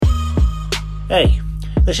Hey,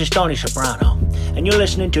 this is Tony Soprano, and you're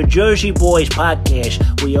listening to Jersey Boyz Podcast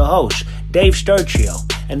with your hosts, Dave Sturchio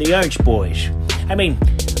and the Ernst Boys. I mean,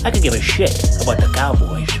 I could give a shit about the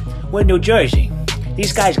Cowboys. We're in New Jersey.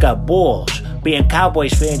 These guys got balls being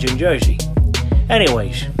Cowboys fans in Jersey.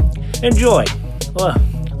 Anyways, enjoy. Or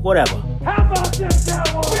whatever. How about this,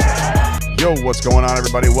 Cowboys? Yo, what's going on,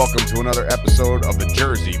 everybody? Welcome to another episode of the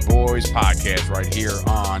Jersey Boyz Podcast right here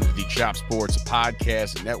on the Chop Sports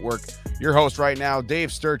Podcast Network. Your host right now, Dave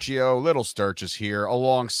Sturchio, Little Sturch is here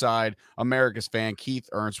alongside America's fan Keith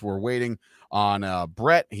Ernst. We're waiting on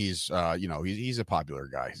Bret. He's he's a popular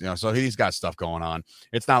guy, so he's got stuff going on.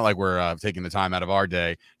 It's not like we're taking the time out of our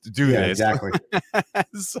day to do this. Exactly.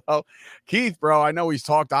 So Keith, bro, I know he's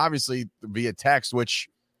talked obviously via text, which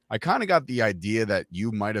I kind of got the idea that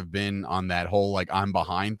you might have been on that whole like I'm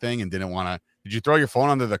behind thing and didn't want to. Did you throw your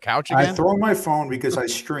phone under the couch again? I throw my phone because I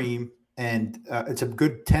stream, and it's a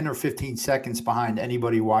good 10 or 15 seconds behind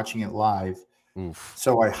anybody watching it live. Oof.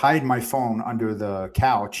 So I hide my phone under the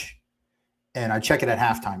couch, and I check it at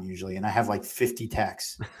halftime usually, and I have like 50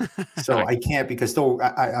 texts. So I can't because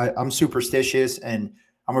I'm superstitious, and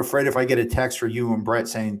I'm afraid if I get a text for you and Bret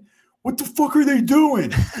saying, "What the fuck are they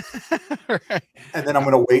doing?" Right. And then I'm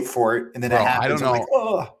going to wait for it. And then it happens. I don't know. I'm like,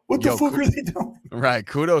 oh, what the fuck are they doing? Right.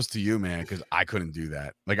 Kudos to you, man, because I couldn't do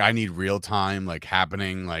that. Like, I need real time, like,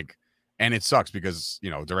 happening, like, and it sucks because,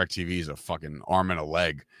 DirecTV is a fucking arm and a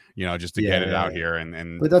leg, just to get it out here.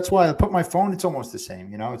 And But that's why I put my phone, it's almost the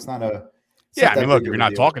same, it's not a. Yeah, I mean, look, if you're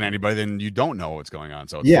not talking to anybody, then you don't know what's going on.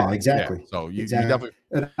 So it's fine. Exactly. Yeah. So you exactly. definitely.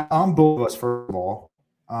 And I'm both of us, first of all.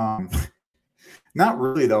 Not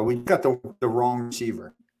really though. We got the wrong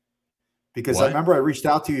receiver because What? I remember I reached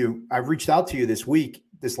out to you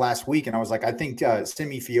this last week, and I was like, I think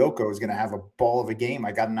Simi Fioco is going to have a ball of a game.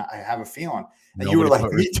 I have a feeling, and you were like,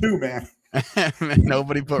 me too, man.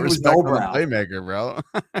 Nobody put respect on the playmaker, bro.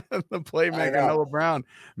 The playmaker, Noah Brown,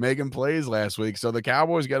 making plays last week. So the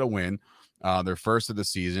Cowboys get a win, their first of the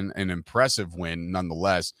season, an impressive win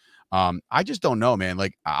nonetheless. I just don't know, man.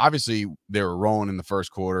 Like, obviously, they were rolling in the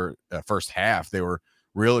first quarter, first half. They were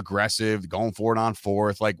real aggressive, going for it on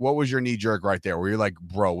fourth. Like, what was your knee jerk right there? Where you're like,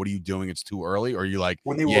 bro, what are you doing? It's too early. Or are you like,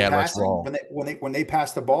 let's roll? When they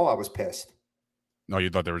passed the ball, I was pissed. No, you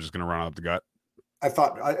thought they were just going to run up the gut. I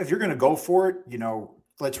thought if you're going to go for it,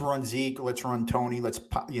 let's run Zeke, let's run Tony,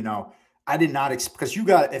 I did not because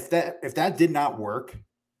if that did not work.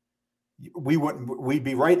 We'd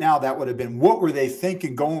be right now. That would have been, what were they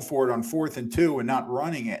thinking going for it on 4th and 2 and not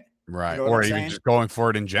running it? Right. Or even just going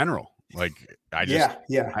for it in general. Like, I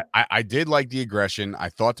did like the aggression. I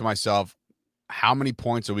thought to myself, how many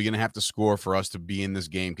points are we going to have to score for us to be in this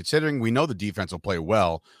game? Considering we know the defense will play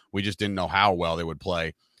well. We just didn't know how well they would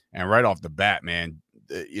play. And right off the bat, man,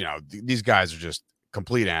 these guys are just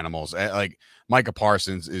complete animals. Like Micah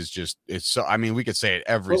Parsons it's so, I mean, we could say it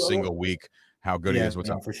every single week, how good he is.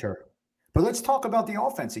 What's up? For sure. But let's talk about the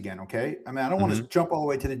offense again, okay? I mean, I don't want to jump all the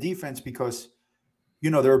way to the defense because,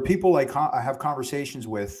 there are people like I have conversations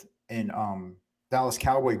with in Dallas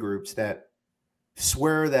Cowboy groups that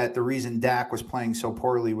swear that the reason Dak was playing so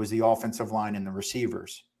poorly was the offensive line and the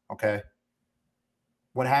receivers, okay?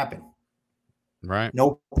 What happened? Right.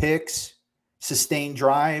 No picks, sustained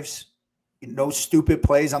drives, no stupid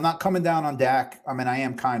plays. I'm not coming down on Dak. I mean, I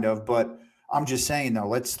am kind of, but I'm just saying, though,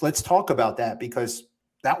 let's talk about that because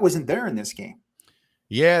that wasn't there in this game.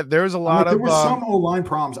 Yeah, there's a lot of. There were some O-line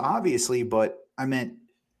problems, obviously, but I meant,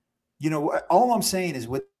 all I'm saying is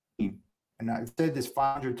with the team, and I've said this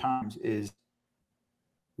 500 times, is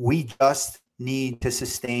we just need to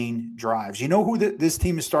sustain drives. You know who this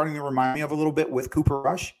team is starting to remind me of a little bit with Cooper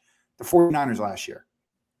Rush? The 49ers last year.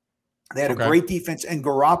 They had a great defense, and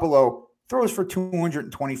Garoppolo throws for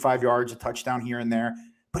 225 yards, a touchdown here and there,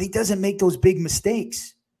 but he doesn't make those big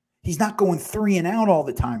mistakes. He's not going 3 and out all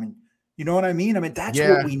the time. And you know what I mean? I mean, that's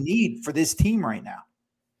what we need for this team right now.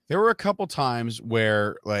 There were a couple times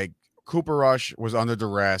where like Cooper Rush was under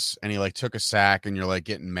duress and he like took a sack and you're like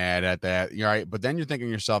getting mad at that. You're right. But then you're thinking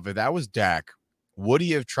to yourself, if that was Dak, would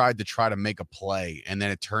he have tried to make a play and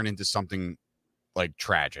then it turned into something like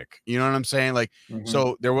tragic? You know what I'm saying? Like,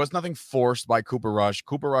 so there was nothing forced by Cooper Rush.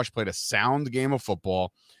 Cooper Rush played a sound game of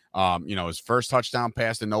football. His first touchdown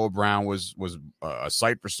pass to Noah Brown was a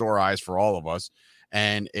sight for sore eyes for all of us.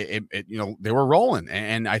 And they were rolling.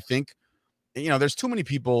 And I think, there's too many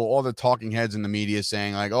people, all the talking heads in the media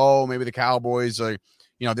saying like, oh, maybe the Cowboys are,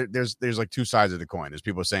 there's like two sides of the coin. There's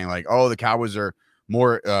people saying like, oh, the Cowboys are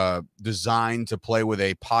more designed to play with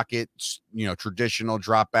a pocket, traditional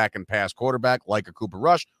drop back and pass quarterback like a Cooper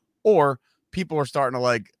Rush, or people are starting to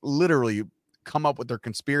like literally come up with their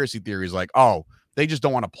conspiracy theories like, oh, they just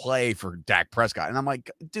don't want to play for Dak Prescott. And I'm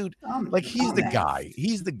like, dude, like he's the guy.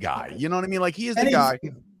 He's the guy. You know what I mean? Like he is the guy.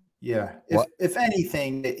 Yeah. If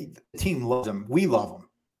anything, the team loves him. We love him.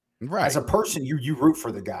 Right. As a person, you root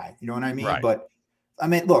for the guy. You know what I mean? Right. But I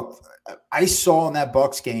mean, look, I saw in that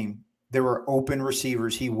Bucs game there were open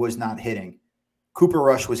receivers he was not hitting. Cooper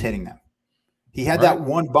Rush was hitting them. He had that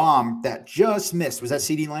one bomb that just missed. Was that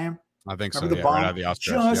CeeDee Lamb? I think Remember so. the bomb? Right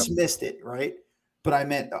just missed it, right? But I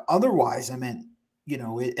meant otherwise. I meant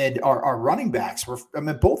and our running backs were. I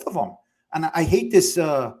mean, both of them. And I hate this.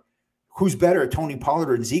 Who's better, Tony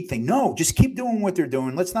Pollard or Zeke thing? No, just keep doing what they're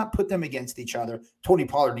doing. Let's not put them against each other. Tony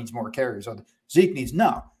Pollard needs more carries. Or Zeke needs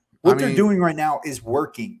no. What they're doing right now is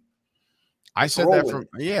working. I said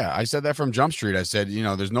that from Jump Street. I said,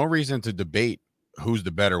 there's no reason to debate who's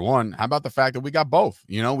the better one. How about the fact that we got both?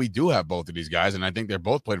 We do have both of these guys, and I think they're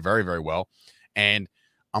both played very, very well. And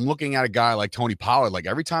I'm looking at a guy like Tony Pollard. Like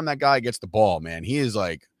every time that guy gets the ball, man, he is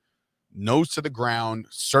like nose to the ground,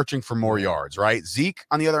 searching for more yards, right? Zeke,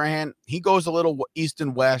 on the other hand, he goes a little east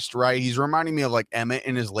and west, right? He's reminding me of like Emmett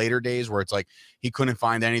in his later days where it's like he couldn't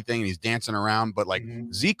find anything and he's dancing around. But like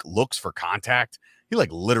Zeke looks for contact. He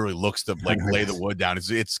like literally looks to like lay the wood down.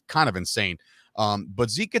 It's kind of insane. But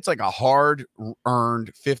Zeke gets like a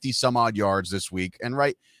hard-earned 50 some odd yards this week. And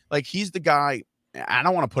like he's the guy. I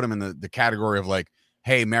don't want to put him in the category of like,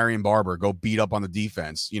 hey, Marion Barber, go beat up on the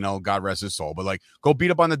defense, God rest his soul. But like, go beat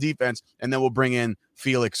up on the defense, and then we'll bring in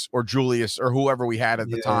Felix or Julius or whoever we had at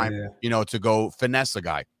the time, to go finesse a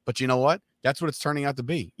guy. But you know what? That's what it's turning out to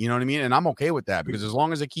be. You know what I mean? And I'm okay with that because as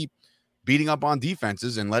long as they keep beating up on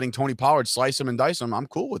defenses and letting Tony Pollard slice him and dice him, I'm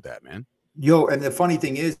cool with that, man. And the funny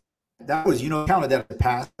thing is, that was, counted that as a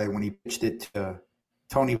pass play when he pitched it to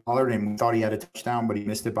Tony Pollard and we thought he had a touchdown, but he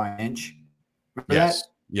missed it by an inch. Remember that?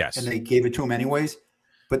 Yes. And they gave it to him anyways.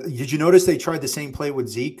 But did you notice they tried the same play with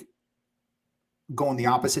Zeke going the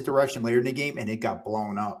opposite direction later in the game, and it got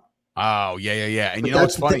blown up? Oh, yeah. And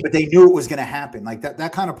what's funny? But they knew it was going to happen. Like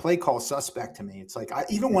that kind of play call suspect to me. It's like,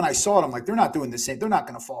 even when I saw it, I'm like, they're not doing the same. They're not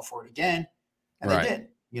going to fall for it again. And they did,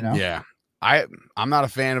 Yeah. I'm not a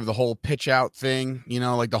fan of the whole pitch out thing,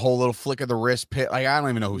 like the whole little flick of the wrist pit. Like, I don't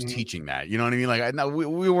even know who's teaching that. You know what I mean? Like,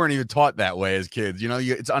 we weren't even taught that way as kids.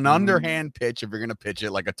 It's an underhand pitch if you're going to pitch it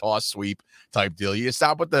like a toss sweep type deal. You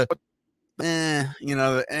stop with the,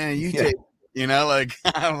 take, like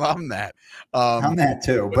I'm that. I'm that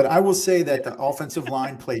too. But I will say that the offensive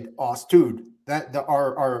line played awesome. Dude,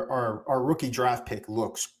 our rookie draft pick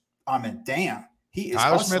looks, damn.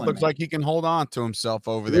 Tyler Smith looks like he can hold on to himself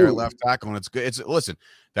over there at left tackle, and it's good. Listen,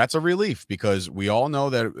 that's a relief because we all know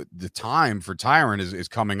that the time for Tyron is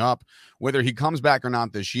coming up, whether he comes back or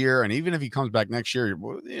not this year. And even if he comes back next year,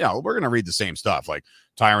 we're going to read the same stuff like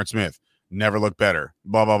Tyron Smith never looked better,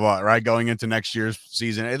 blah, blah, blah, right? Going into next year's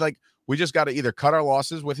season. We just got to either cut our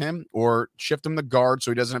losses with him or shift him to guard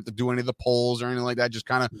so he doesn't have to do any of the pulls or anything like that. Just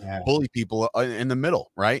kind of bully people in the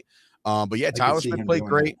middle, right? But yeah, Tyler Smith played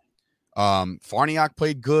great. Farniok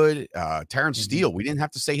played good. Terrence Steele, we didn't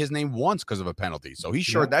have to say his name once because of a penalty, so he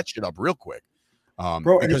shored that shit up real quick.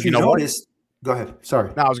 Bro, and if you notice, go ahead.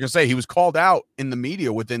 Sorry. No, I was gonna say he was called out in the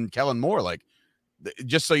media within Kellen Moore. Like,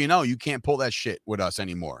 just so you know, you can't pull that shit with us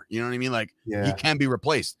anymore. You know what I mean? Like, he can be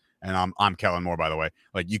replaced. And I'm Kellen Moore, by the way.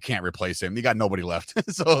 Like, you can't replace him. You got nobody left.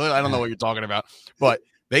 So I don't know what you're talking about. But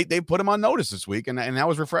they put him on notice this week, and that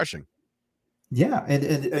was refreshing. Yeah,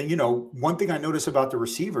 and one thing I noticed about the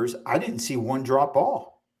receivers, I didn't see one drop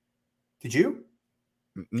ball. Did you?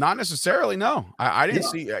 Not necessarily. No, I didn't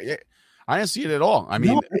see. I didn't see it at all. And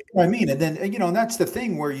then and that's the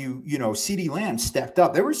thing where CeeDee Lamb stepped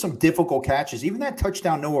up. There were some difficult catches. Even that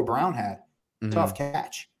touchdown Noah Brown had, tough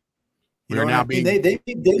catch. They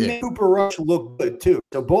made Cooper Rush look good too.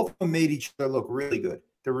 So both of them made each other look really good.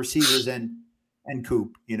 The receivers and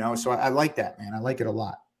Coop. So I like that, man. I like it a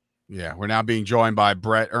lot. Yeah, we're now being joined by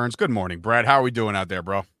Bret Ernst. Good morning, Bret. How are we doing out there,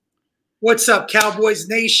 bro? What's up, Cowboys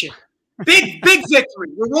Nation? Big victory.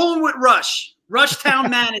 We're rolling with Rush. Rushtown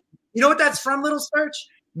Management. You know what that's from, Little Search?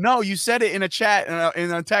 No, you said it in a chat,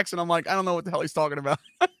 in a text, and I'm like, I don't know what the hell he's talking about.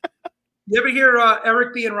 You ever hear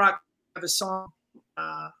Eric B. and Rock have a song?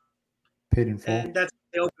 Paid in full. And that's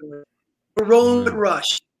what they open with. We're rolling with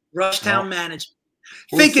Rush. Rushtown Management.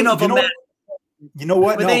 Well, Thinking of a man. You know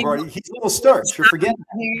what? No, bro. He's Little Sturch. You're forgetting.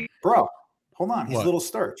 Bro, hold on. He's Little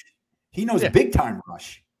Sturch. He knows Big Time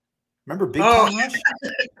Rush. Remember Big Time Rush?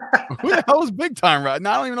 Who the hell is Big Time Rush? I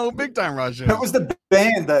don't even know what Big Time Rush is. That was the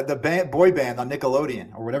band, the boy band on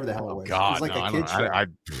Nickelodeon or whatever the hell it was. God, it was like a kid's show.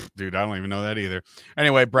 Dude, I don't even know that either.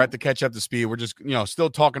 Anyway, Bret, to catch up to speed, we're just still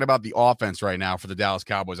talking about the offense right now for the Dallas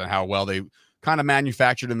Cowboys and how well they kind of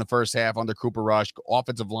manufactured in the first half under Cooper Rush.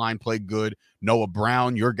 Offensive line played good. Noah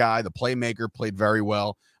Brown, your guy, the playmaker, played very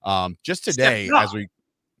well. Just today,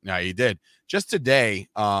 he did. Just today,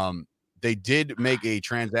 they did make a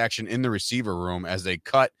transaction in the receiver room as they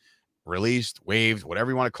cut, released, waived,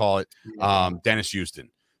 whatever you want to call it, Dennis Houston.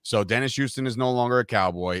 So Dennis Houston is no longer a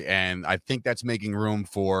Cowboy, and I think that's making room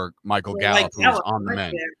for Michael Gallup, who's on the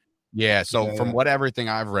mend. Yeah, so from everything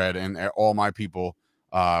I've read and all my people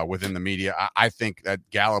within the media, I think that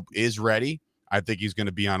Gallup is ready. I think he's going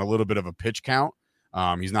to be on a little bit of a pitch count.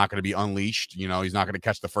 He's not going to be unleashed. He's not going to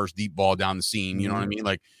catch the first deep ball down the seam. You know what I mean?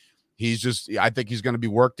 Like, I think he's going to be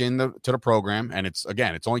worked to the program. And it's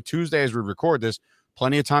only Tuesday as we record this.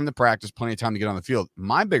 Plenty of time to practice, plenty of time to get on the field.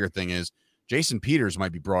 My bigger thing is Jason Peters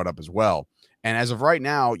might be brought up as well. And as of right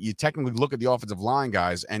now, you technically look at the offensive line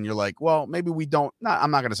guys and you're like, well, maybe we don't,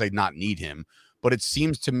 I'm not going to say not need him, but it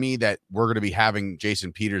seems to me that we're going to be having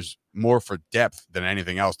Jason Peters more for depth than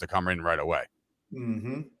anything else to come in right away.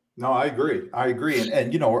 Mm-hmm. No, I agree.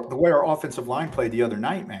 And the way our offensive line played the other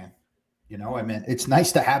night, man, it's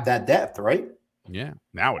nice to have that depth, right? Yeah.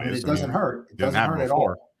 Now it is. It doesn't hurt. It doesn't hurt at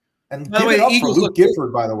all. And by give the way, it up Eagles for Luke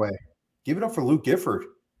Gifford, by the way. Give it up for Luke Gifford.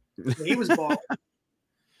 He was balling.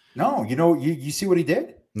 No, you see what he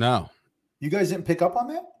did? No. You guys didn't pick up on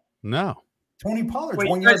that? No. Tony Pollard's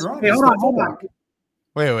 1 yard run. Hold on.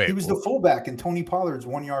 Wait. He was the fullback in Tony Pollard's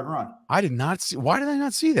 1 yard run. I did not see. Why did I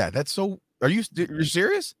not see that? That's so. You're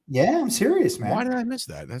serious? Yeah, I'm serious, man. Why did I miss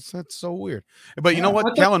that? That's so weird. But you know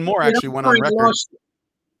what? Kellen Moore actually went on record.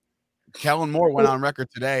 Kellen Moore went on record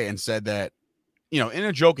today and said that, in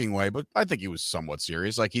a joking way, but I think he was somewhat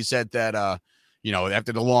serious. Like he said that,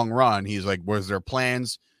 after the long run, he's like, was there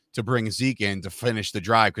plans to bring Zeke in to finish the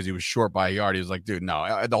drive because he was short by a yard? He was like, dude,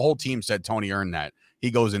 no. The whole team said Tony earned that. He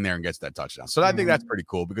goes in there and gets that touchdown. So I think that's pretty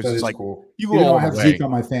cool because it's like cool. You go all I have the way. Zeke on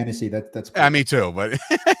my fantasy. That's cool. Yeah, me too. But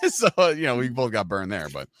so we both got burned there.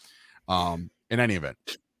 But in any event,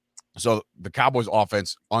 so the Cowboys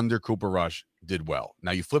offense under Cooper Rush did well. Now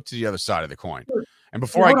you flip to the other side of the coin. And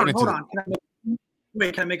before I get into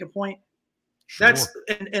can I make a point? Sure. That's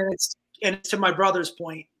and it's to my brother's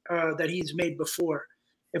point that he's made before.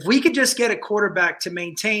 If we could just get a quarterback to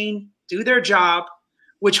maintain, do their job,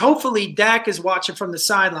 which hopefully Dak is watching from the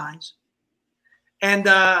sidelines. And,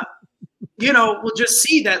 we'll just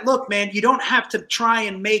see that, look, man, you don't have to try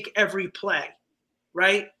and make every play,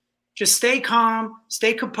 right? Just stay calm,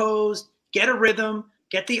 stay composed, get a rhythm,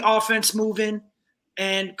 get the offense moving.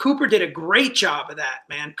 And Cooper did a great job of that,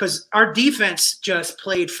 man, because our defense just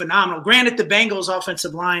played phenomenal. Granted, the Bengals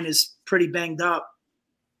offensive line is pretty banged up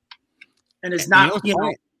and is not,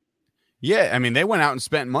 Yeah, I mean, they went out and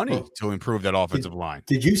spent money to improve that offensive line.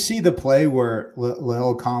 Did you see the play where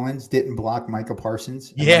La'el Collins didn't block Micah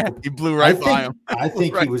Parsons? Yeah, he blew by him. I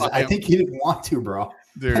think he didn't want to, bro.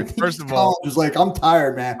 Dude, first of all, was like, I'm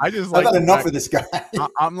tired, man. I've had enough of this guy.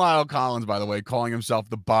 I'm La'el Collins, by the way, calling himself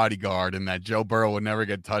the bodyguard and that Joe Burrow would never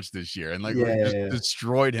get touched this year. And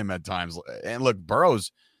destroyed him at times. And look,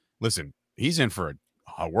 Burrow's, listen, he's in for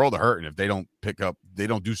a world of hurt. And if they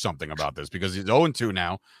don't do something about this because he's 0-2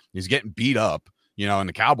 now. He's getting beat up, and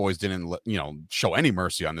the Cowboys didn't, show any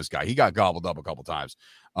mercy on this guy. He got gobbled up a couple times.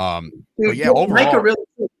 But yeah, overall.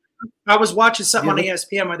 I was watching something on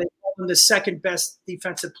ESPN where they called him the second best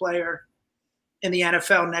defensive player in the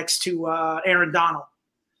NFL next to Aaron Donald.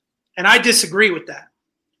 And I disagree with that.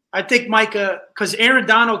 I think Micah, because Aaron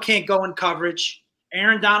Donald can't go in coverage.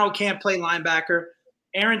 Aaron Donald can't play linebacker.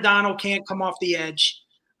 Aaron Donald can't come off the edge.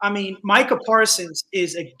 I mean, Micah Parsons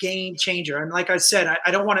is a game changer. And like I said, I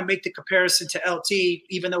don't want to make the comparison to LT,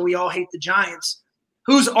 even though we all hate the Giants,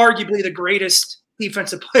 who's arguably the greatest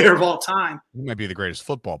defensive player of all time. He might be the greatest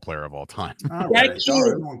football player of all time. All right,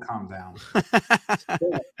 everyone calm down.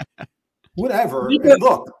 Whatever.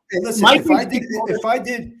 Look, listen,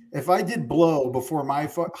 if I did blow before my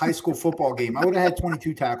high school football game, I would have had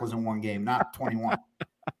 22 tackles in one game, not 21.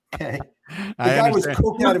 Okay. The guy was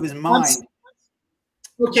coked out of his mind.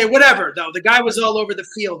 Okay, whatever, though. The guy was all over the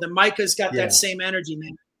field, and Micah's got that same energy,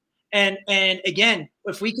 man. And again,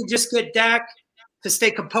 if we could just get Dak to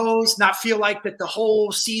stay composed, not feel like that the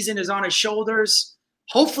whole season is on his shoulders,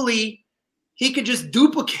 hopefully he could just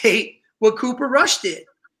duplicate what Cooper Rush did.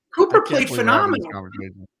 Cooper played phenomenal.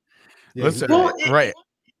 Listen, right.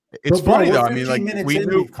 It's funny, though. I mean, like,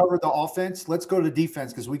 we've covered the offense. Let's go to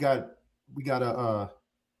defense because we got to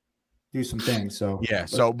do some things.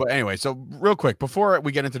 But anyway, real quick, before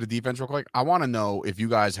we get into the defense real quick, I want to know if you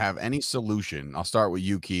guys have any solution. I'll start with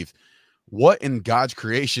you, Keith. What in God's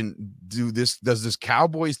creation does this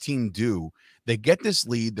Cowboys team do? They get this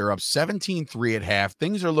lead. They're up 17-3 at half.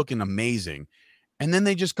 Things are looking amazing. and then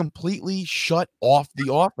they just completely shut off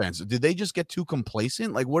the offense. Did they just get too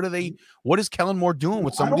complacent? Like, what is Kellen Moore doing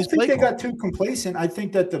with some of these play calls? I don't think they got too complacent. I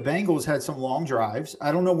think that the Bengals had some long drives.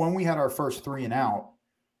 I don't know when we had our first 3 and out,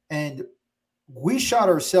 and we shot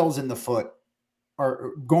ourselves in the foot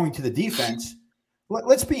or going to the defense.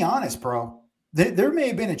 Let's be honest, bro. There may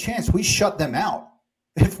have been a chance we shut them out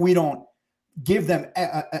if we don't give them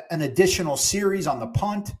an additional series on the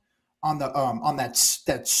punt, on that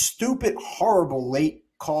stupid, horrible late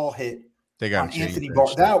call hit on Anthony Barr.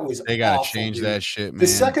 That was they got to change that shit, man. The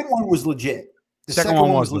second one was legit. The second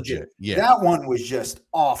one was legit. Yeah, that one was just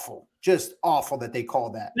awful that they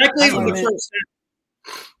called that.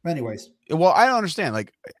 Anyways, well, I don't understand.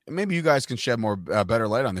 Like, maybe you guys can shed more better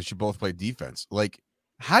light on this. You both play defense. Like,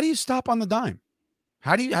 how do you stop on the dime?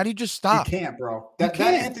 How do you just stop? You can't, bro. That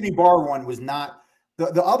Anthony Barr one was not.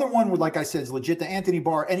 The other one was, like I said, is legit. The Anthony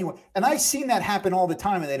Barr, anyway, and I've seen that happen all the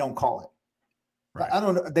time, and they don't call it. Right. I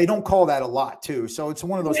don't know. They don't call that a lot too. So it's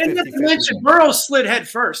one of those. And 50-50 Burrow slid head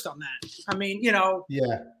first on that. I mean,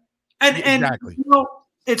 Yeah. And exactly.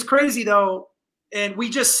 It's crazy though, and we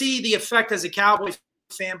just see the effect as a Cowboys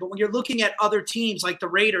fan. But when you're looking at other teams like the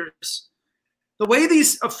Raiders, the way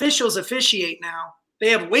these officials officiate now, they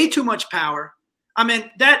have way too much power. I mean,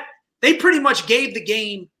 that they pretty much gave the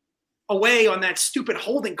game away on that stupid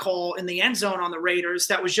holding call in the end zone on the Raiders.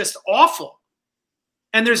 That was just awful.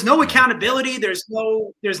 And there's no accountability. There's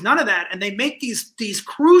none of that. And they make these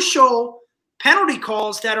crucial penalty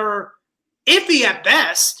calls that are iffy at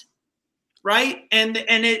best, right? And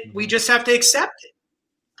we just have to accept it.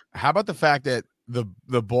 How about the fact that the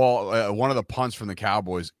ball, one of the punts from the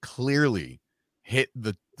Cowboys clearly hit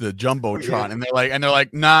the Jumbotron, and they're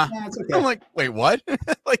like, nah. Yeah, okay. I'm like, wait, what?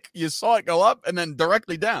 Like, you saw it go up and then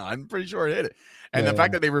directly down. I'm pretty sure it hit it. And the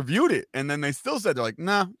fact that they reviewed it and then they still said, they're like,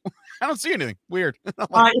 nah, I don't see anything weird.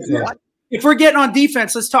 Like, if we're getting on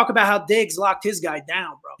defense, let's talk about how Diggs locked his guy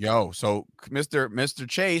down, bro. Yo, so Mr.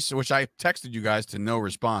 Chase, which I texted you guys to no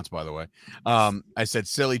response, by the way. I said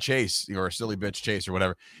silly Chase or silly bitch Chase or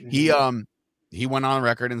whatever. Mm-hmm. He went on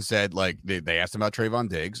record and said, like, they asked him about Trayvon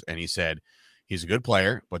Diggs, and he said he's a good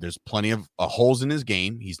player, but there's plenty of holes in his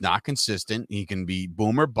game. He's not consistent. He can be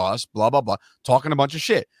boom or bust, blah, blah, blah, talking a bunch of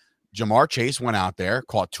shit. Jamar Chase went out there,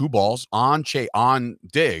 caught 2 balls on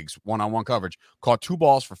Diggs, one-on-one coverage, caught 2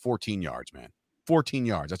 balls for 14 yards, man. 14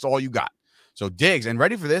 yards. That's all you got. So Diggs, and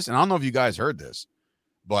ready for this, and I don't know if you guys heard this,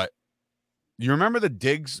 but you remember the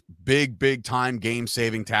Diggs big time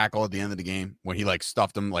game-saving tackle at the end of the game when he, like,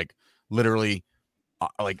 stuffed him, like, literally,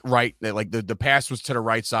 right, like the pass was to the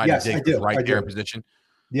right side, yes, and Diggs was right there in position.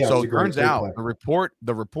 Yeah, so it turns out the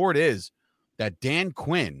report is that Dan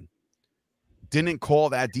Quinn didn't call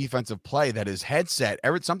that defensive play, that his headset,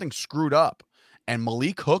 something screwed up, and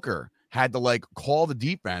Malik Hooker had to, like, call the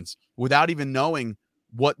defense without even knowing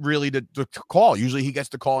what really to call. Usually he gets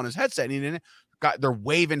the call in his headset, and he didn't. They're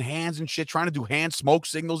waving hands and shit, trying to do hand smoke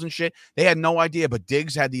signals and shit. They had no idea, but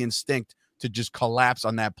Diggs had the instinct to just collapse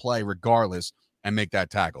on that play regardless and make that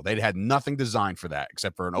tackle. They'd had nothing designed for that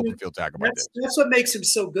except for an open field tackle. That's what makes him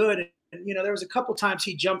so good. And, there was a couple times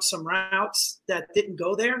he jumped some routes that didn't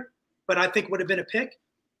go there, but I think would have been a pick.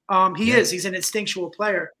 He's an instinctual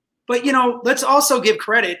player. But, let's also give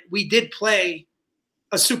credit. We did play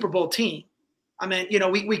a Super Bowl team. I mean,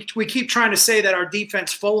 we keep trying to say that our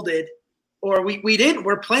defense folded, or we didn't.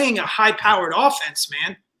 We're playing a high-powered offense,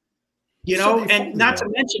 man. And not to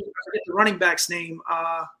mention, I forget the running back's name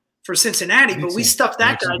for Cincinnati, but we stuffed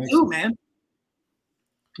that guy too, man.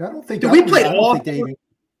 I don't think we played all.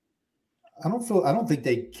 I don't think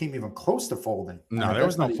they came even close to folding. No, there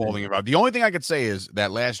was no folding about. The only thing I could say is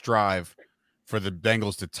that last drive for the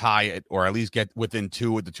Bengals to tie it, or at least get within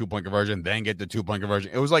 2 with the 2-point conversion, then get the 2-point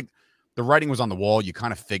conversion. It was like the writing was on the wall. You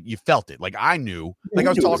kind of you felt it. Like, I knew. Like, I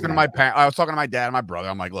was talking to my dad and my brother.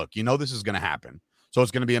 I'm like, look, this is going to happen. So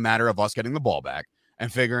it's going to be a matter of us getting the ball back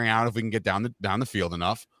and figuring out if we can get down the field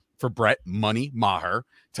enough for Bret Maher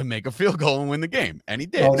to make a field goal and win the game. And he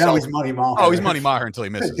did. Oh, now he's Money Maher. Oh, he's Money Maher until he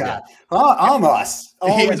misses. Yeah. I'm us.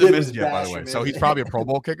 He hasn't missed yet, by the way. So he's probably a Pro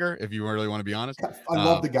Bowl kicker, if you really want to be honest. I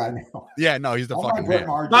love the guy now. Yeah, no, he's the fucking man.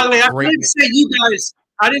 By the way,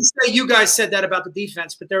 I didn't say you guys said that about the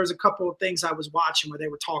defense, but there was a couple of things I was watching where they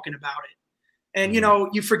were talking about it. And,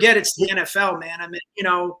 you forget it's the NFL, man. I mean,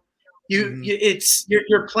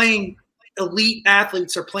 you're playing. Elite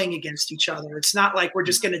athletes are playing against each other. It's not like we're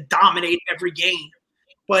just going to dominate every game.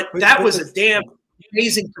 But that was a damn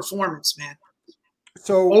amazing performance, man.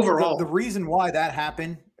 So overall, the reason why that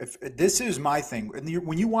happened, if this is my thing,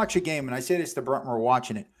 when you watch a game, and I say this to Brent when we're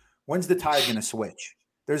watching it, when's the tide going to switch?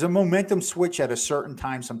 There's a momentum switch at a certain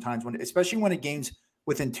time sometimes, especially when a game's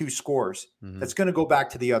within 2 scores. Mm-hmm. That's going to go back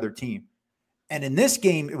to the other team. And in this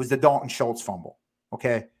game, it was the Dalton Schultz fumble.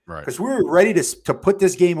 Okay. Right. Because we were ready to put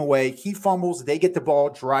this game away. He fumbles, they get the ball,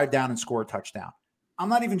 drive down and score a touchdown. I'm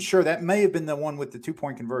not even sure. That may have been the one with the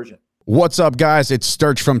 2-point conversion. What's up, guys? It's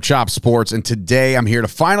Sturch from Chop Sports, and today I'm here to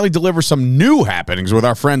finally deliver some new happenings with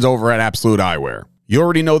our friends over at Absolute Eyewear. You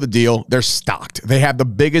already know the deal. They're stocked. They have the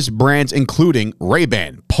biggest brands, including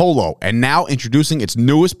Ray-Ban, Polo, and now introducing its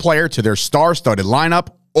newest player to their star-studded lineup,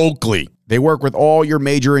 Oakley. They work with all your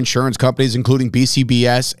major insurance companies, including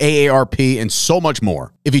BCBS, AARP, and so much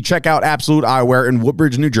more. If you check out Absolute Eyewear in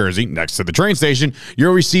Woodbridge, New Jersey, next to the train station,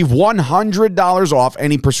 you'll receive $100 off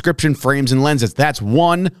any prescription frames and lenses. That's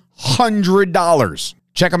 $100.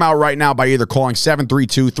 Check them out right now by either calling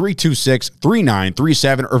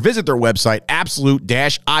 732-326-3937 or visit their website,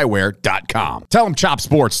 absolute-eyewear.com. Tell them Chop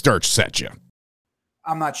Sports Sturch sent you.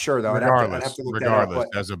 I'm not sure, though. I'd have to look regardless, that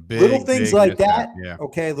up. that's a big little things big like that. Yeah.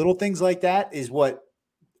 Okay, little things like that is what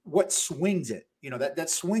swings it. You know, that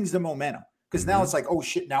swings the momentum. Because now it's like, oh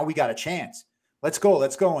shit, now we got a chance. Let's go.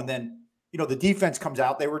 And then, you know, the defense comes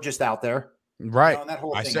out. They were just out there. Right. You know, and that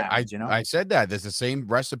whole thing happens, I said that. There's the same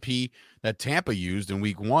recipe that Tampa used in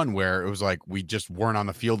week 1 where it was like we just weren't on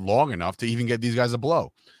the field long enough to even get these guys a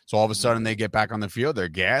blow. So all of a sudden they get back on the field, they're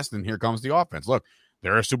gassed, and here comes the offense. Look,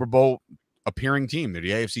 they're a Super Bowl appearing team. They're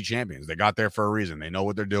the AFC champions. They got there for a reason. They know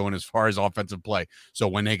what they're doing as far as offensive play. So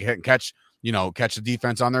when they catch the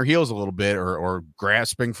defense on their heels a little bit or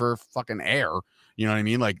grasping for fucking air, you know what I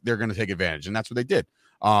mean? Like, they're going to take advantage, and that's what they did.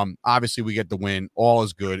 Obviously we get the win. All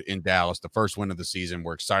is good in Dallas, the first win of the season.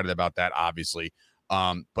 We're excited about that, obviously.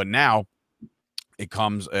 But now it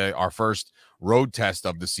comes our first road test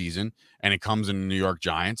of the season, and it comes in the New York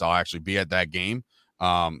Giants. I'll actually be at that game.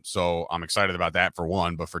 So I'm excited about that, for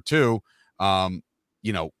one, but for two,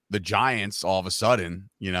 you know, the Giants all of a sudden,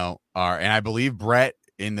 you know, and I believe Bret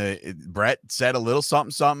said a little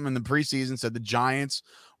something in the preseason, said the Giants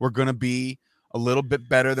were going to be a little bit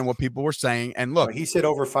better than what people were saying. And look, he said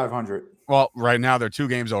over 500. Well, right now they're 2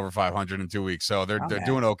 games over 500 in 2 weeks. So they're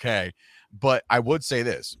doing okay. But I would say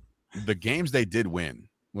this, the games they did win,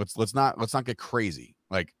 let's not get crazy.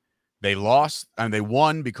 Like, they lost and they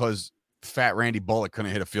won because fat Randy Bullock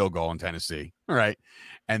couldn't hit a field goal in Tennessee. All right.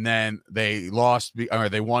 And then they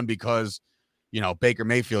they won because, you know, Baker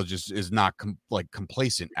Mayfield just is not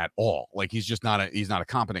complacent at all. Like, he's not a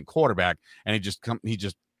competent quarterback, and he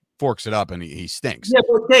just forks it up and he stinks. Yeah,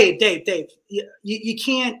 but Dave, you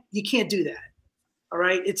can't do that. All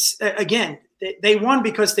right. It's again, they won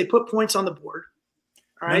because they put points on the board.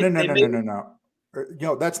 All right. No. You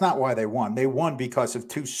know, that's not why they won. They won because of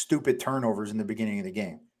 2 stupid turnovers in the beginning of the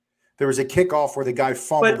game. There was a kickoff where the guy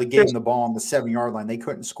fumbled and gave him the ball on the 7-yard line. They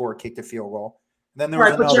couldn't score, kick the field goal. Then there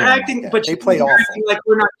was another. They played awful. Like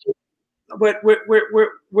we're not, but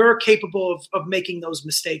we're capable of making those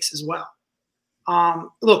mistakes as well.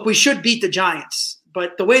 Look, we should beat the Giants,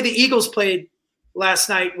 but the way the Eagles played last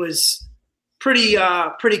night was pretty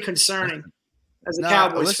concerning as a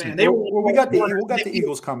Cowboys fan. We got the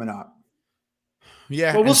Eagles coming up.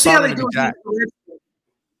 Yeah, well, we'll see how they do.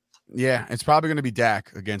 Yeah, it's probably going to be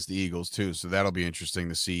Dak against the Eagles too, so that'll be interesting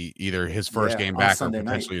to see either his first game back or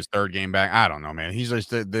potentially his third game back. I don't know, man. He's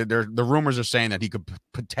just the rumors are saying that he could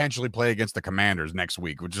potentially play against the Commanders next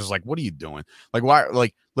week, which is like, what are you doing? Like, why?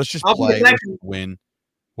 Like, let's just play, let's win.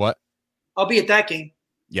 What? I'll be at that game.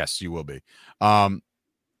 Yes, you will be.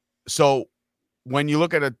 So when you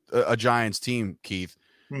look at a Giants team, Keith,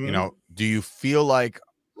 you know, do you feel like,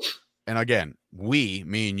 and again,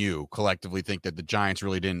 me and you collectively think that the Giants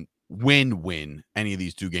really didn't win any of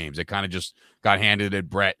these 2 games. They kind of just got handed it.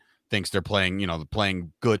 Bret thinks they're playing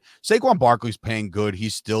good. Saquon Barkley's playing good.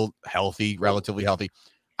 He's still healthy, relatively healthy.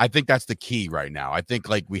 I think that's the key right now. I think,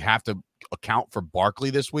 like, we have to account for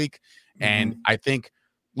Barkley this week. And I think,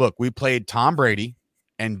 look, we played Tom Brady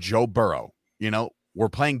and Joe Burrow. You know, we're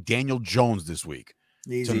playing Daniel Jones this week.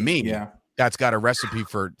 Easy. To me, that's got a recipe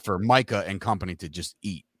for Micah and company to just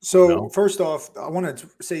eat. So first off, I want to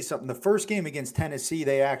say something. The first game against Tennessee,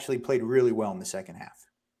 they actually played really well in the second half.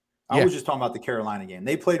 I was just talking about the Carolina game.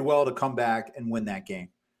 They played well to come back and win that game.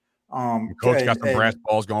 Coach got some brass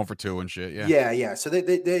balls going for 2 and shit. Yeah. So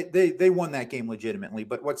they won that game legitimately.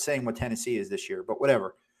 But what's saying what Tennessee is this year? But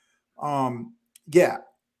whatever. Yeah.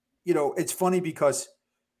 You know, it's funny because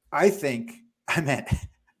I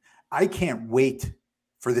can't wait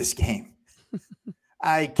for this game.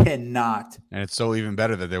 I cannot. And it's so even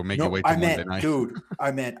better that they'll make you wait till Monday night. Dude,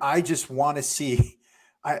 I just want to see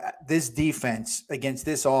this defense against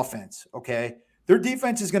this offense, okay? Their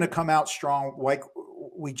defense is going to come out strong. Like,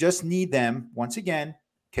 we just need them, once again,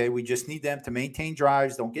 okay? We just need them to maintain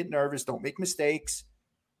drives. Don't get nervous. Don't make mistakes,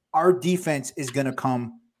 our defense is going to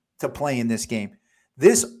come to play in this game.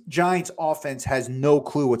 This Giants offense has no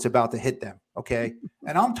clue what's about to hit them, okay?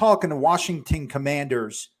 And I'm talking to Washington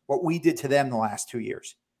Commanders, what we did to them the last 2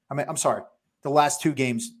 years. I'm sorry, the last 2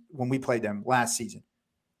 games when we played them last season.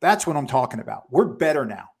 That's what I'm talking about. We're better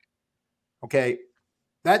now, okay?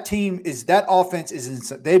 That offense is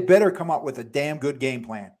they better come up with a damn good game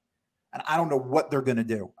plan. And I don't know what they're going to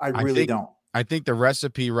do. I really don't. I think the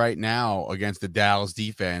recipe right now against the Dallas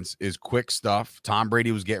defense is quick stuff. Tom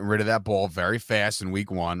Brady was getting rid of that ball very fast in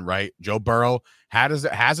week 1, right? Joe Burrow has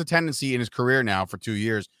a tendency in his career now for 2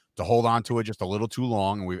 years to hold on to it just a little too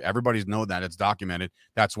long. And everybody's known that. It's documented.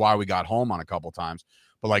 That's why we got home on a couple times.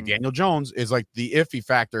 But like Daniel Jones is like the iffy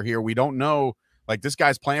factor here. We don't know. Like this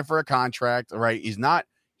guy's playing for a contract, right?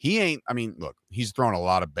 Look, he's thrown a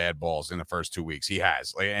lot of bad balls in the first 2 weeks. He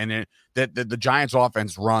has. And the Giants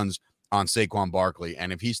offense runs on Saquon Barkley.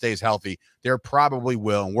 And if he stays healthy, there probably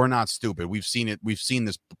will. And we're not stupid. We've seen it. We've seen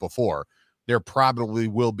this before. There probably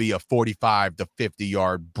will be a 45 to 50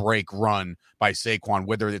 yard break run by Saquon,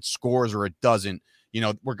 whether it scores or it doesn't.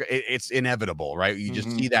 It's inevitable, right? You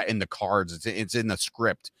just see that in the cards. It's in the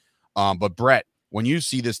script. But Bret, when you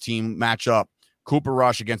see this team match up, Cooper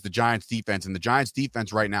Rush against the Giants defense, and the Giants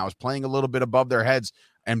defense right now is playing a little bit above their heads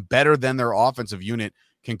and better than their offensive unit.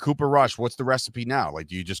 Can Cooper Rush, what's the recipe now? Like,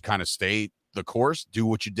 do you just kind of stay the course, do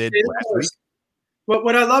what you did last week?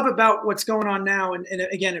 What I love about what's going on now, and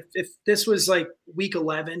again, if this was like week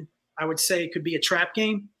 11, I would say it could be a trap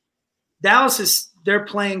game. Dallas they're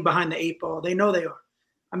playing behind the 8 ball. They know they are.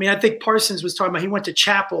 I mean, I think Parsons was talking about, he went to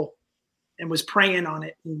chapel and was praying on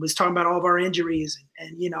it and was talking about all of our injuries.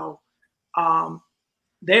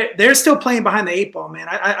 They're still playing behind the 8 ball, man.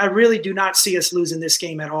 I really do not see us losing this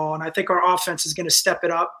game at all. And I think our offense is going to step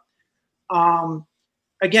it up.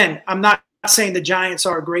 Again, I'm not saying the Giants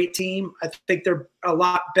are a great team. I think they're a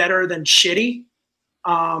lot better than shitty.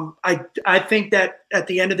 I think that at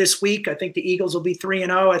the end of this week, I think the Eagles will be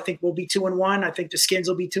 3-0. I think we'll be 2-1. I think the Skins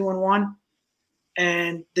will be 2-1,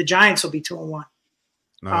 and the Giants will be 2-1.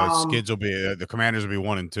 No, the Skins will be the Commanders will be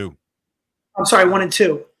 1-2. I'm sorry,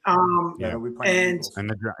 1-2. And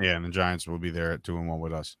the Giants will be there at 2-1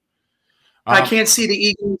 with us. I can't see the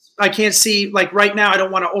Eagles. I can't see, like, right now. I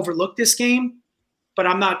don't want to overlook this game, but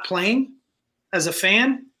I'm not playing as a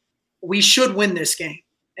fan. We should win this game.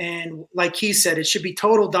 And like he said, it should be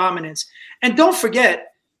total dominance. And don't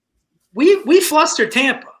forget, we flustered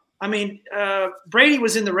Tampa. I mean, Brady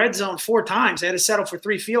was in the red zone 4 times. They had to settle for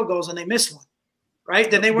 3 field goals, and they missed one, right?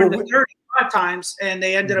 Then they were in the 35 times, and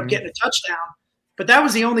they ended up getting a touchdown. But that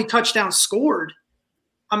was the only touchdown scored.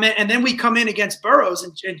 I mean, and then we come in against Burrows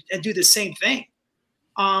and do the same thing.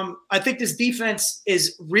 I think this defense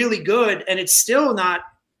is really good, and it's still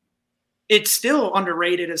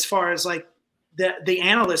underrated as far as like the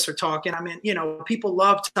analysts are talking. I mean, people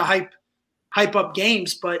love to hype up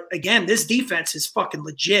games, but again, this defense is fucking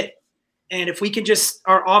legit. And if we can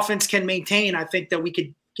our offense can maintain, I think that we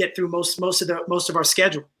could get through most of our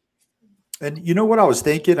schedule. And you know what I was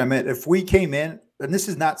thinking? I mean, if we came in, and this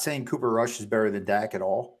is not saying Cooper Rush is better than Dak at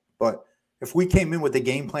all, but if we came in with the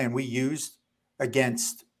game plan we used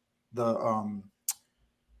against the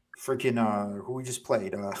who we just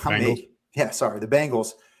played, the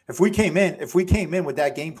Bengals. If we came in with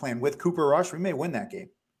that game plan with Cooper Rush, we may win that game.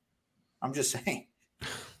 I'm just saying.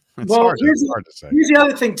 It's hard to say. Here's the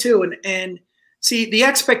other thing too, and see, the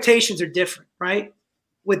expectations are different, right?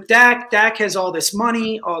 With Dak has all this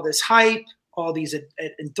money, all this hype, all these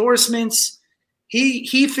endorsements.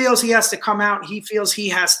 He feels he has to come out. He feels he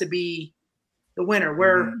has to be the winner.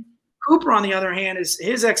 Where Cooper, on the other hand,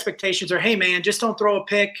 his expectations are, hey man, just don't throw a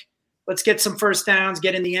pick. Let's get some first downs,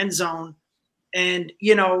 get in the end zone. And,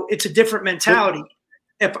 it's a different mentality.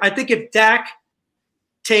 I think if Dak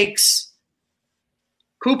takes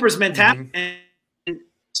Cooper's mentality and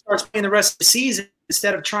starts playing the rest of the season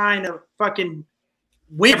instead of trying to fucking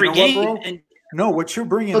win every game. What you're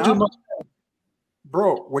bringing up,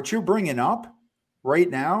 bro, what you're bringing up right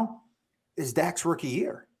now is Dak's rookie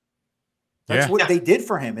year. That's what they did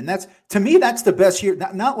for him. And to me, that's the best year.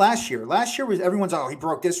 Not last year. Last year was everyone's, he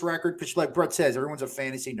broke this record. Because like Bret says, everyone's a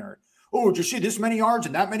fantasy nerd. Oh, did you see this many yards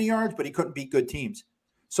and that many yards? But he couldn't beat good teams.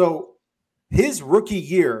 So his rookie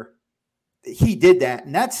year, he did that.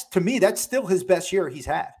 And to me, that's still his best year he's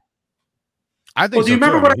had. I think do you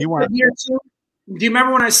remember what I said here too? Do you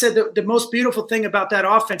remember when I said the most beautiful thing about that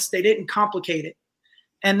offense, they didn't complicate it?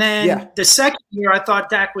 And then the second year, I thought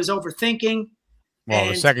Dak was overthinking. Well,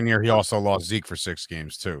 the second year, he also lost Zeke for 6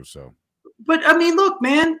 games too. So, but I mean, look,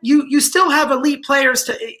 man, you still have elite players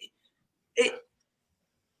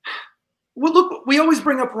well, look, we always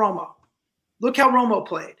bring up Romo. Look how Romo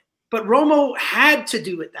played. but Romo had to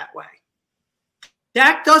do it that way.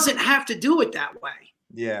 Dak doesn't have to do it that way.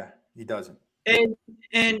 Yeah, he doesn't. And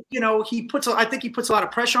I think he puts a lot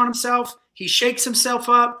of pressure on himself. He shakes himself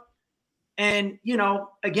up. And,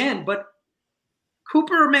 again, but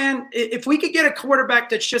Cooper, man, if we could get a quarterback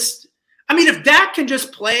that's just – I mean, if Dak can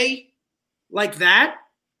just play like that,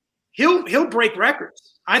 he'll break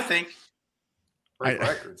records, I think. Break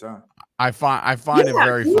records, huh? I find it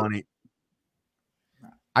very funny.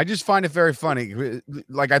 I just find it very funny.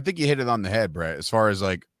 Like, I think you hit it on the head, Bret, as far as,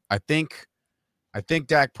 like, I think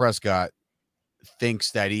Dak Prescott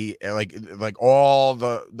thinks that he like all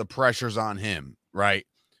the pressure's on him, right?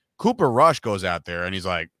 Cooper Rush goes out there and he's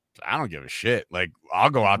like, I don't give a shit. Like, I'll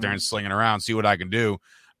go out there and sling it around, see what I can do.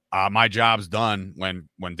 My job's done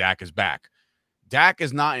when Dak is back. Dak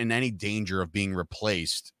is not in any danger of being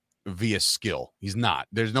replaced via skill. He's not.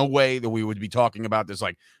 There's no way that we would be talking about this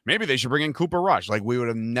like, maybe they should bring in Cooper Rush. Like, we would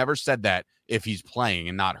have never said that if he's playing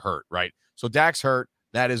and not hurt, right? So Dak's hurt.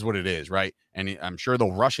 That is what it is, right? And I'm sure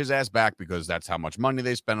they'll rush his ass back because that's how much money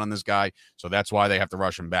they spend on this guy. So that's why they have to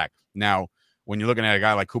rush him back. Now, when you're looking at a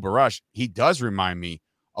guy like Cooper Rush, he does remind me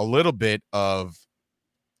a little bit of,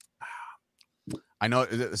 I know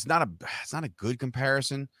it's not a good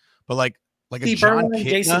comparison, but like a John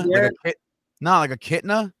Kitna, like a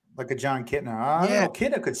Kitna. Like a John Kitna. I don't know.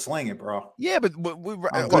 Kitna could sling it, bro. Yeah, but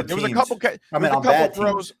look, there was a couple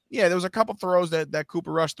throws. Yeah, there was a couple throws that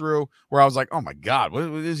Cooper Rush threw where I was like, oh my God, what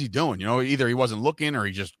is he doing? Either he wasn't looking or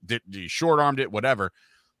he short-armed it, whatever.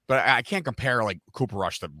 But I can't compare like Cooper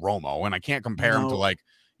Rush to Romo, and I can't compare him to like,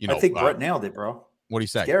 I think Bret nailed it, bro. What do you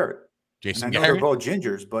say? Garrett. Jason and I know Garrett. They're both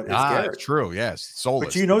gingers, but it's Garrett. It's true, yes. Soulless.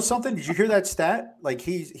 But you know something? Did you hear that stat? Like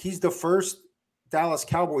he's the first Dallas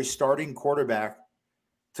Cowboys starting quarterback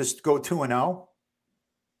to go 2-0,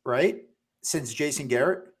 right? Since Jason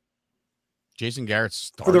Garrett. Jason Garrett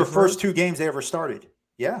started for their first 2 games they ever started.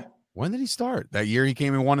 Yeah. When did he start? That year he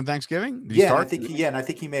came and won on Thanksgiving? And I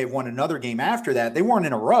think he may have won another game after that. They weren't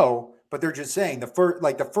in a row, but they're just saying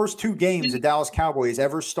the first 2 games the Dallas Cowboys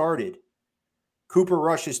ever started, Cooper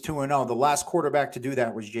Rush is 2-0. The last quarterback to do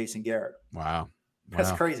that was Jason Garrett. Wow.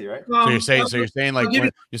 That's crazy, right? So you're saying like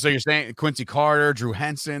you're saying Quincy Carter, Drew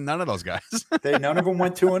Henson, none of those guys. None of them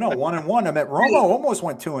went 2-0. 1-1. I mean, Romo almost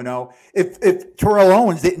went 2-0. If Terrell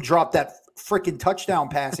Owens didn't drop that freaking touchdown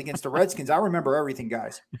pass against the Redskins, I remember everything,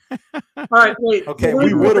 guys. All right, wait. Okay,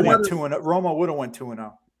 we would have went 2-0. Romo would have went 2-0.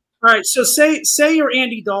 All right, so say you're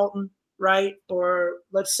Andy Dalton, right? Or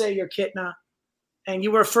let's say you're Kitna, and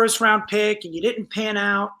you were a first-round pick and you didn't pan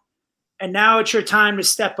out, and now it's your time to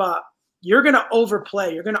step up. You're going to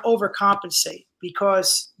overplay. You're going to overcompensate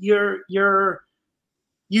because you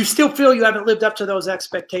still feel you haven't lived up to those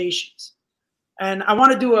expectations. And I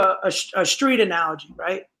want to do a street analogy,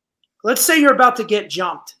 right? Let's say you're about to get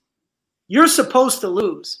jumped. You're supposed to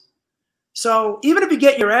lose. So even if you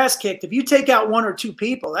get your ass kicked, if you take out 1 or 2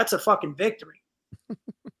 people, that's a fucking victory.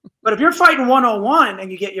 But if you're fighting 1-on-1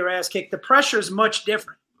 and you get your ass kicked, the pressure is much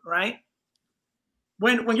different, right?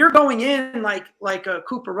 When you're going in like a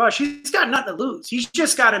Cooper Rush, he's got nothing to lose. He's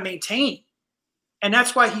just got to maintain. And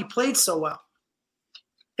that's why he played so well.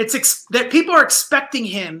 It's that people are expecting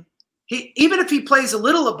him. Even if he plays a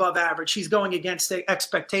little above average, he's going against the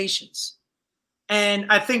expectations. And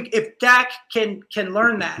I think if Dak can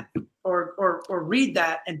learn that or read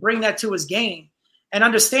that and bring that to his game and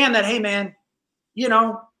understand that, hey man,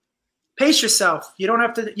 pace yourself. You don't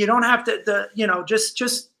have to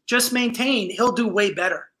just maintain. He'll do way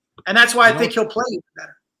better. And that's why I think he'll play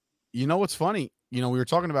better. You know what's funny? We were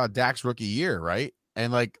talking about Dak's rookie year, right?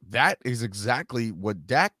 And like that is exactly what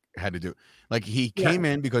Dak had to do. Like he came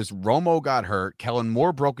in because Romo got hurt, Kellen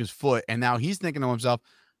Moore broke his foot, and now he's thinking to himself,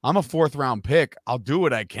 I'm a 4th-round pick. I'll do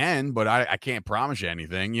what I can, but I can't promise you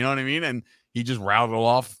anything. You know what I mean? And he just rattled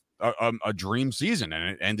off a dream season,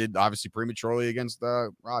 and it ended obviously prematurely against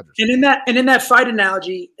Rodgers. And in that fight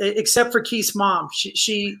analogy, except for Keith's mom,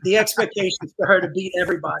 she the expectations for her to beat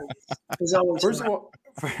everybody is always First of all,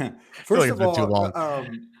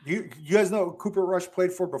 you guys know Cooper Rush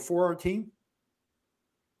played for before our team?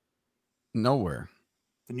 Nowhere.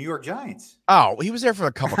 The New York Giants. Oh, he was there for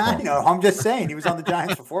a couple. I know. I'm just saying he was on the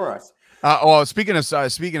Giants before us. Speaking of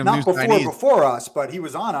not before us, but he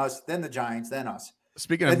was on us, then the Giants, then us.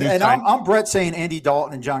 Speaking of I'm Bret saying Andy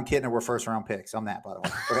Dalton and John Kitna were 1st-round picks. I'm that, by the way.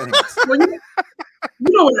 But anyways.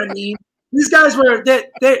 You know what I mean. These guys were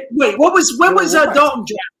wait, when was Dalton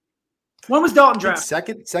draft? When was Dalton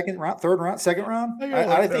drafted? Second round, 3rd round, 2nd round.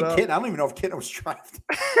 I think Kitna. I don't even know if Kitna was drafted.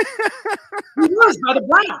 He was by the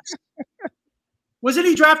Browns. Wasn't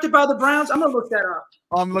he drafted by the Browns? I'm gonna look that up.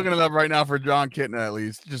 I'm looking it up right now for John Kitna, at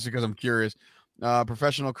least, just because I'm curious.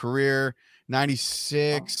 professional career,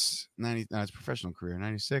 96. 90, no, it's professional career,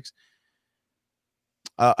 96.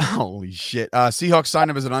 Holy shit. Seahawks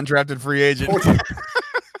signed him as an undrafted free agent.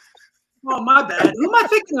 Oh, my bad. Who am I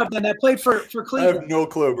thinking of then that played for Cleveland? I have no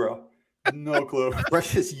clue, bro. No clue.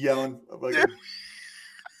 Brett's just yelling. Like,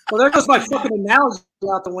 well, there goes my fucking analogy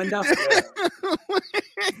out the window.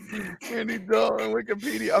 Andy Dalton,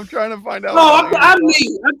 Wikipedia. I'm trying to find out. No, I'm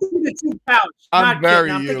me. I'm thinking of Tim Couch. I'm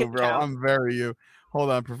very you, bro. Couch. I'm very you.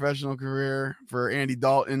 Hold on. Professional career for Andy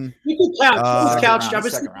Dalton. You can couch.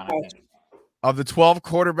 Of the 12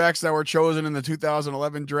 quarterbacks that were chosen in the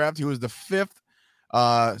 2011 draft, he was the 5th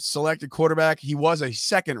selected quarterback. He was a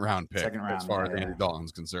second-round pick as far as Andy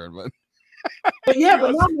Dalton's concerned. But no,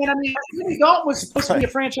 man. I mean, Andy Dalton was supposed to be a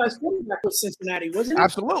franchise quarterback with Cincinnati, wasn't he?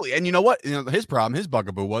 Absolutely. And you know what? His problem, his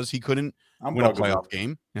bugaboo was he couldn't win a playoff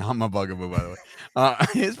game. I'm a bugaboo, by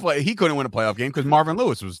the way. He couldn't win a playoff game because Marvin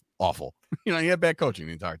Lewis was awful. He had bad coaching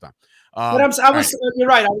the entire time. But you're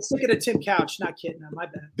right. I was thinking of Tim Couch. Not kidding. My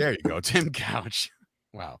bad. There you go, Tim Couch.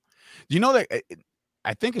 Wow. Do you know that?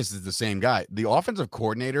 I think this is the same guy. The offensive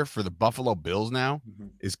coordinator for the Buffalo Bills now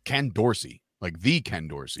is Ken Dorsey, like the Ken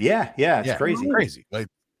Dorsey. Yeah, it's crazy. Crazy. Like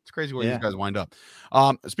it's crazy where these guys wind up.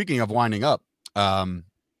 Speaking of winding up,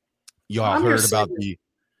 y'all heard about the.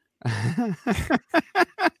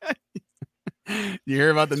 You hear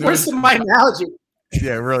about the newest? Where's my analogy?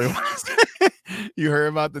 Yeah, it really was. You heard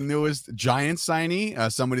about the newest Giants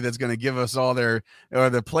signee, somebody that's going to give us all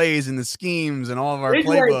the plays and the schemes and all of our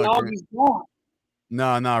playbook.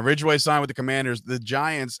 No. Ridgeway signed with the Commanders. The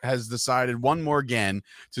Giants has decided one more again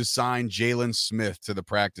to sign Jalen Smith to the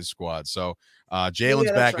practice squad. So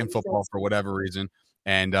Jalen's back in football for whatever reason,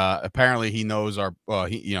 and apparently he knows our.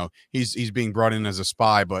 He's being brought in as a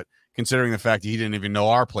spy, but considering the fact that he didn't even know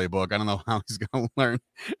our playbook, I don't know how he's going to learn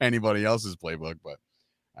anybody else's playbook. But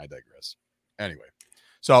I digress. Anyway,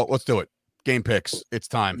 so let's do it. Game picks. It's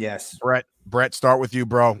time. Yes. Bret, start with you,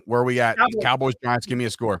 bro. Where are we at? Cowboys, Giants. Give me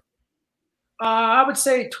a score. I would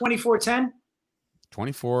say 24-10.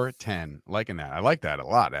 24-10. Liking that. I like that a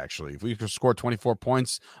lot, actually. If we could score 24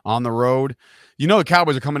 points on the road, the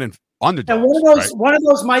Cowboys are coming in underdogs. And one of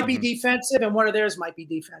those might be defensive, and one of theirs might be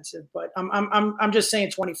defensive. But I'm just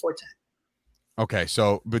saying 24-10. Okay,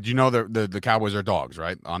 so but the Cowboys are dogs,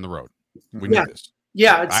 right? On the road. We know this.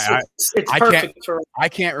 Yeah, it's perfect for. I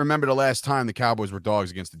can't remember the last time the Cowboys were dogs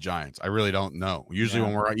against the Giants. I really don't know. Usually,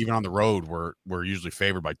 when we're even on the road, we're usually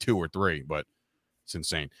favored by 2 or 3, but it's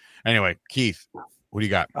insane. Anyway, Keith, what do you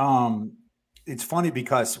got? It's funny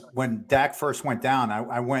because when Dak first went down,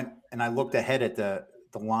 I went and I looked ahead at the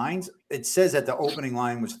lines. It says that the opening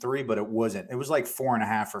line was 3, but it wasn't. It was like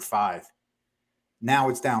 4.5 or 5. Now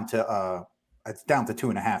it's down to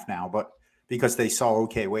 2.5 now, but. Because they saw,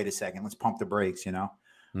 okay, wait a second, let's pump the brakes,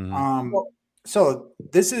 Mm-hmm. So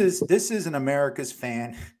this is an America's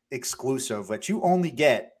Fan exclusive that you only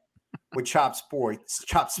get with Chop Sports,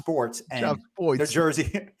 and the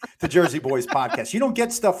Jersey Boyz podcast. You don't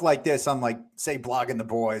get stuff like this on, like, say, Blogging the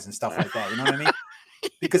Boys and stuff like that. You know what I mean?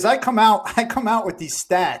 Because I come out with these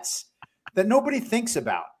stats that nobody thinks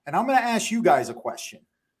about, and I'm going to ask you guys a question.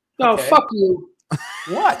 No, fuck you.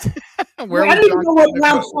 What? I don't even know what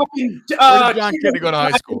round fucking John Kidd to go to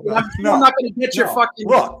high school. I'm not going to get your fucking.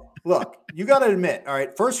 Look. You got to admit, all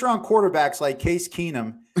right. First round quarterbacks like Case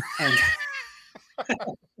Keenum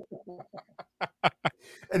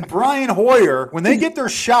and Brian Hoyer, when they get their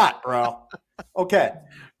shot, bro. Okay.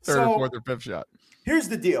 Third or fourth or fifth shot. Here's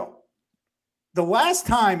the deal. The last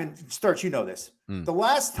time, and Starch, you know this. The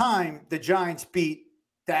last time the Giants beat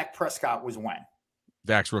Dak Prescott was when?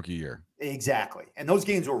 Dak's rookie year. Exactly. And those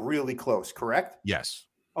games were really close, correct? Yes.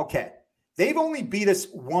 Okay. They've only beat us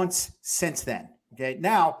once since then. Okay.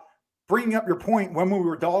 Now, bringing up your point, when we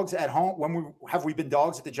were dogs at home, have we been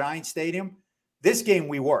dogs at the Giants Stadium? This game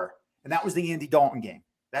we were. And that was the Andy Dalton game.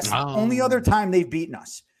 That's the only other time they've beaten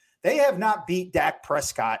us. They have not beat Dak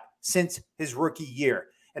Prescott since his rookie year.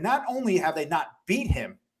 And not only have they not beat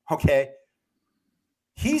him, okay,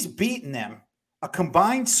 he's beaten them a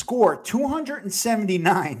combined score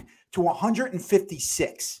 279 to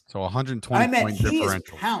 156. So 120 point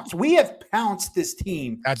differential. Pounced. We have pounced this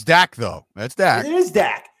team. That's Dak, though. That's Dak. It is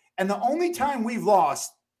Dak. And the only time we've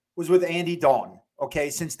lost was with Andy Dalton, okay,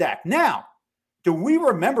 since Dak. Now, do we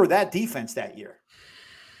remember that defense that year?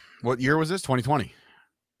 What year was this? 2020.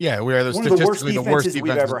 Yeah, we are one of the worst defenses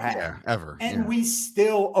we've ever had. Yeah, ever. And we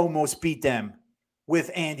still almost beat them with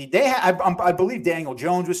Andy. They had, I believe Daniel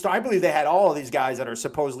Jones was I believe they had all of these guys that are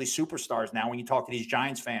supposedly superstars now when you talk to these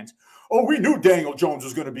Giants fans. Oh, we knew Daniel Jones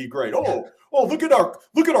was going to be great. Oh, look at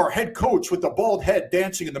our head coach with the bald head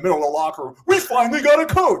dancing in the middle of the locker room. We finally got a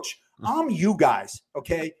coach. I'm you guys,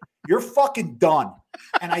 okay? You're fucking done.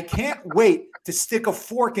 And I can't wait to stick a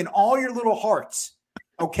fork in all your little hearts,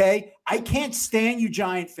 okay? I can't stand you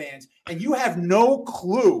Giant fans, and you have no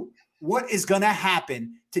clue what is going to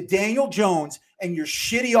happen to Daniel Jones and your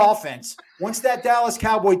shitty offense once that Dallas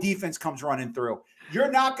Cowboy defense comes running through. You're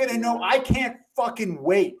not going to know. I can't fucking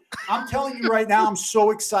wait. I'm telling you right now, I'm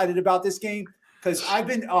so excited about this game because I've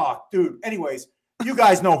been, dude. Anyways, you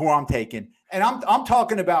guys know who I'm taking. And I'm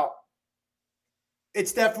talking about,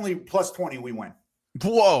 it's definitely plus 20 we win.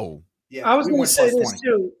 Whoa. Yeah, I was going to say this 20.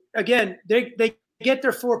 too. Again, they get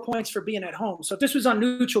their 4 points for being at home. So if this was on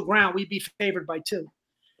neutral ground, we'd be favored by 2.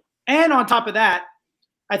 And on top of that,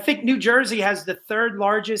 I think New Jersey has the 3rd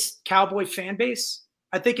largest Cowboy fan base.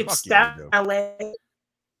 I think it's LA.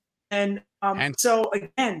 And so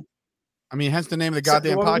again, I mean, hence the name of the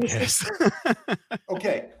goddamn podcast.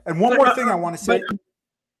 Okay. And one more thing I want to say.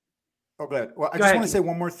 Oh, good. Well, I just want to say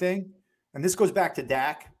one more thing. And this goes back to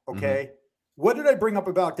Dak. Okay. Mm-hmm. What did I bring up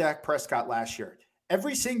about Dak Prescott last year?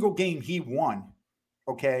 Every single game he won.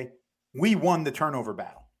 Okay. We won the turnover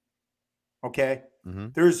battle. Okay. Mm-hmm.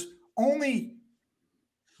 There's only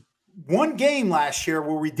one game last year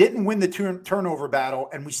where we didn't win the turnover battle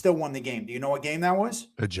and we still won the game. Do you know what game that was?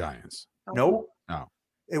 The Giants. Nope. No.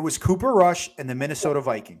 It was Cooper Rush and the Minnesota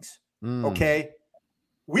Vikings. Okay.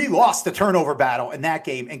 We lost the turnover battle in that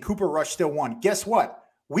game and Cooper Rush still won. Guess what?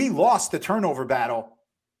 We lost the turnover battle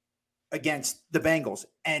against the Bengals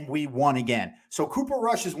and we won again. So Cooper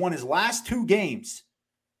Rush has won his last 2 games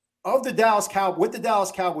of the Dallas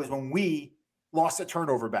Cowboys when we lost the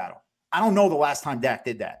turnover battle. I don't know the last time Dak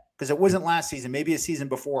did that because it wasn't last season, maybe a season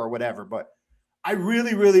before or whatever. But I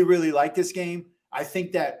really, really, really like this game. I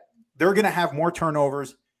think that they're going to have more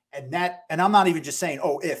turnovers and I'm not even just saying,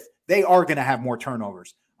 if they are going to have more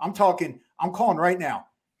turnovers. I'm calling right now.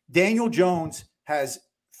 Daniel Jones has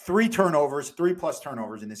 3 turnovers, 3+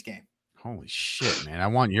 turnovers in this game. Holy shit, man. I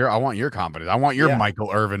want your confidence. I want your Michael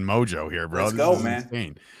Irvin mojo here, bro. Let's go, man.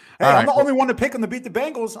 Insane. Hey, I'm the only one to pick them to beat the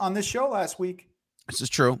Bengals on this show last week. This is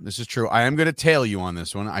true. I am going to tail you on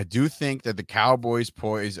this one. I do think that the Cowboys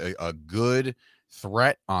pose a good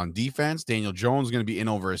threat on defense. Daniel Jones is going to be in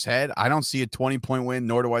over his head. I don't see a 20-point win,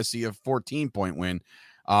 nor do I see a 14-point win.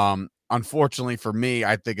 Unfortunately for me,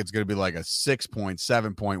 I think it's going to be like a 6-point,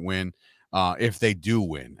 7-point win if they do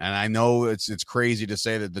win. And I know it's crazy to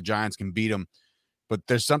say that the Giants can beat them, but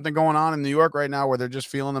there's something going on in New York right now where they're just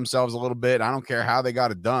feeling themselves a little bit. I don't care how they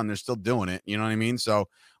got it done. They're still doing it. You know what I mean? So,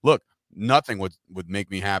 look, nothing would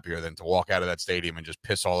make me happier than to walk out of that stadium and just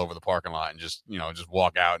piss all over the parking lot and just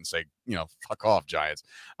walk out and say, fuck off, Giants.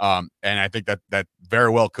 And I think that very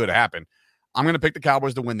well could happen. I'm going to pick the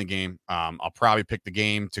Cowboys to win the game. I'll probably pick the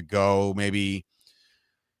game to go maybe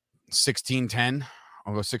 16-10.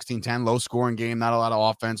 I'll go 16-10, low scoring game, not a lot of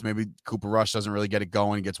offense. Maybe Cooper Rush doesn't really get it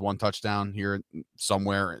going. He gets 1 touchdown here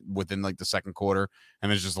somewhere within like the second quarter.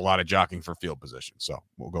 And there's just a lot of jockeying for field position. So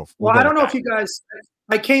we'll go. Well, I don't know if you guys,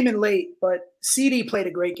 I came in late, but CD played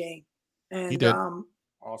a great game. And he did.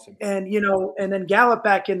 Awesome. And, and then Gallup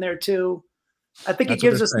back in there too. I think it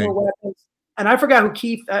gives us more weapons. And I forgot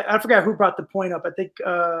who brought the point up. I think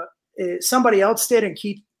somebody else did, and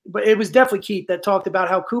Keith, but it was definitely Keith that talked about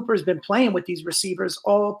how Cooper's been playing with these receivers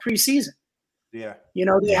all preseason. Yeah.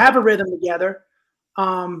 They have a rhythm together.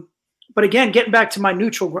 But again, getting back to my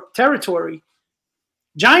neutral territory,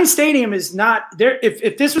 Giant Stadium is not there.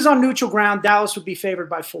 If this was on neutral ground, Dallas would be favored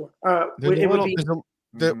by 4.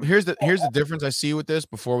 Here's the difference I see with this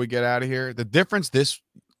before we get out of here. The difference this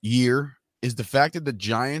year is the fact that the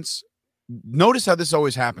Giants, notice how this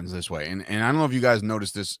always happens this way. And I don't know if you guys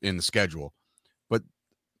noticed this in the schedule, but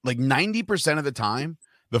like 90% of the time,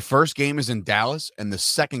 the first game is in Dallas and the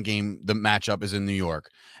second game, the matchup is in New York.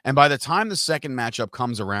 And by the time the second matchup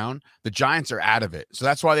comes around, the Giants are out of it. So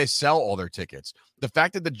that's why they sell all their tickets. The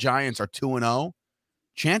fact that the Giants are 2-0,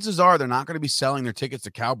 chances are they're not going to be selling their tickets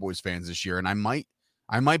to Cowboys fans this year. And I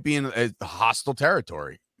might be in a hostile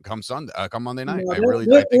territory come Monday night. We're going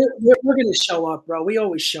to show up, bro. We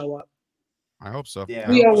always show up. I hope so. Yeah,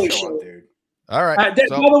 we always show up, dude. All right. By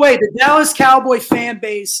the way, the Dallas Cowboy fan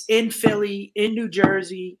base in Philly, in New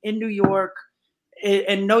Jersey, in New York,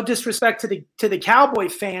 and no disrespect to the Cowboy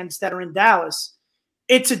fans that are in Dallas,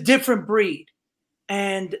 it's a different breed,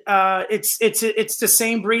 and it's the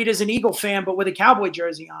same breed as an Eagle fan, but with a Cowboy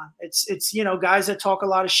jersey on. It's guys that talk a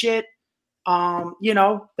lot of shit,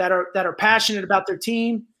 that are passionate about their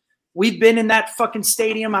team. We've been in that fucking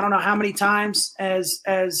stadium I don't know how many times as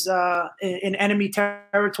in enemy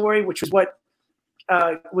territory, which was what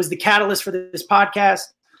was the catalyst for this podcast.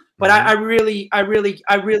 But I really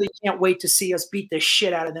can't wait to see us beat the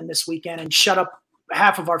shit out of them this weekend and shut up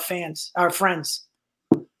half of our friends.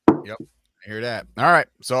 Yep. I hear that. All right.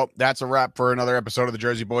 So that's a wrap for another episode of the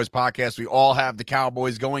Jersey Boyz Podcast. We all have the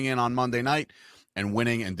Cowboys going in on Monday night and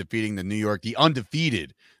winning and defeating the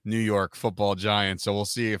undefeated New York Football Giants. So we'll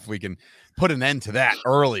see if we can put an end to that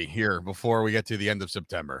early here before we get to the end of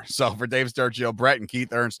September. So for Dave Sturchio, Bret, and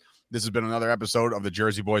Keith Ernst, this has been another episode of the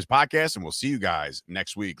Jersey Boyz Podcast, and we'll see you guys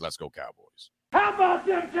next week. Let's go, Cowboys. How about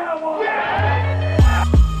them Cowboys? Yeah!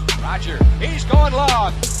 Roger, he's going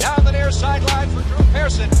long. Down the near sideline for Drew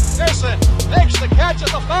Pearson. Pearson makes the catch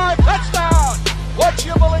at the 5. Touchdown! What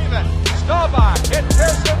you believe in? Staubach hit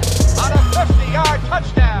Pearson